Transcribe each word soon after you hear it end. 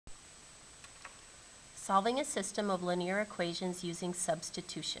Solving a system of linear equations using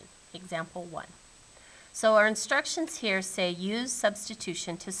substitution. Example 1. So our instructions here say use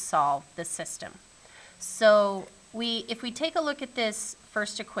substitution to solve the system. So if we take a look at this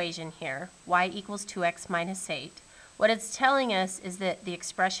first equation here, y equals 2x minus 8, what it's telling us is that the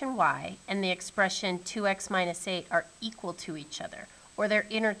expression y and the expression 2x minus 8 are equal to each other, or they're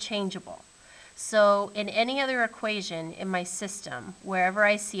interchangeable. So in any other equation in my system, wherever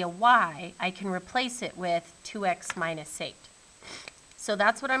I see a y, I can replace it with 2x minus 8. So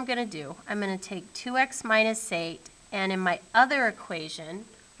that's what I'm going to do. I'm going to take 2x minus 8, and in my other equation,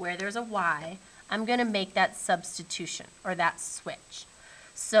 where there's a y, I'm going to make that substitution, or that switch.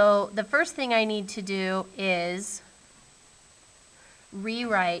 So the first thing I need to do is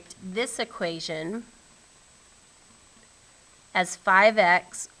rewrite this equation as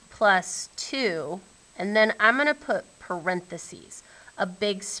 5x plus 2, and then I'm going to put parentheses, a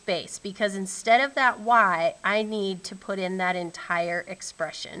big space, because instead of that y, I need to put in that entire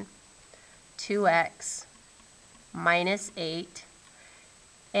expression, 2x minus 8,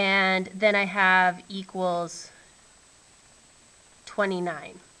 and then I have equals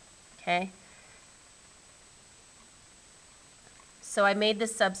 29, okay? So I made the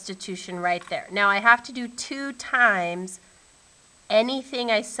substitution right there. Now I have to do 2 times anything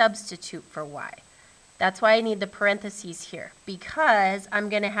I substitute for y. That's why I need the parentheses here, because I'm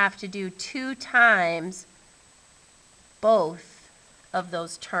going to have to do 2 times both of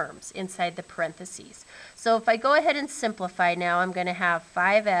those terms inside the parentheses. So if I go ahead and simplify now, I'm going to have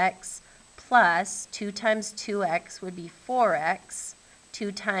 5x plus 2 times 2x would be 4x.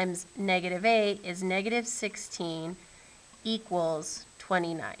 2 times negative 8 is negative 16 equals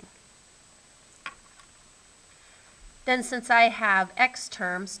 29. Then since I have x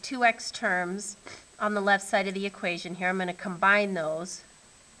terms, 2x terms on the left side of the equation here, I'm going to combine those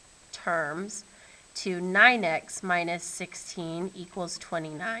terms to 9x minus 16 equals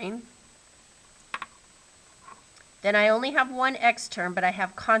 29. Then I only have one x term, but I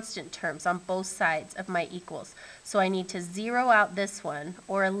have constant terms on both sides of my equals. So I need to zero out this one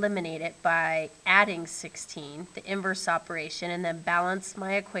or eliminate it by adding 16, the inverse operation, and then balance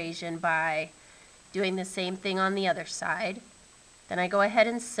my equation by doing the same thing on the other side. Then I go ahead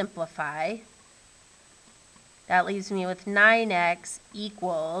and simplify. That leaves me with 9x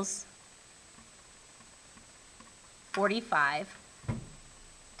equals 45.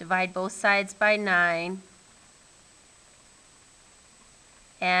 Divide both sides by 9.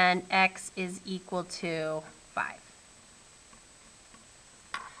 And x is equal to 5.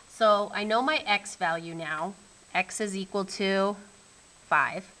 So I know my x value now. X is equal to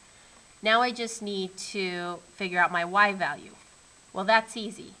 5. Now I just need to figure out my y value. Well, that's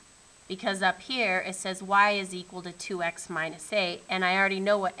easy, because up here it says y is equal to 2x minus 8, and I already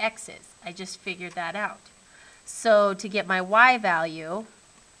know what x is. I just figured that out. So to get my y value,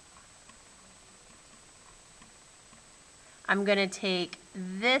 I'm going to take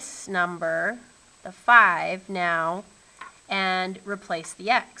this number, the 5 now, and replace the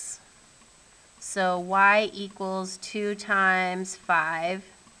x. So y equals 2 times 5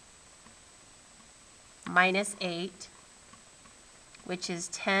 minus 8, which is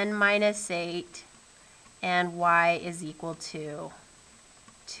 10 minus 8, and y is equal to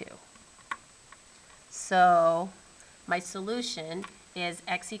 2. So my solution is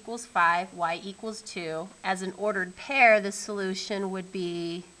x equals 5, y equals 2. As an ordered pair, the solution would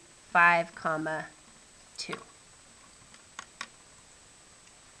be 5, 2.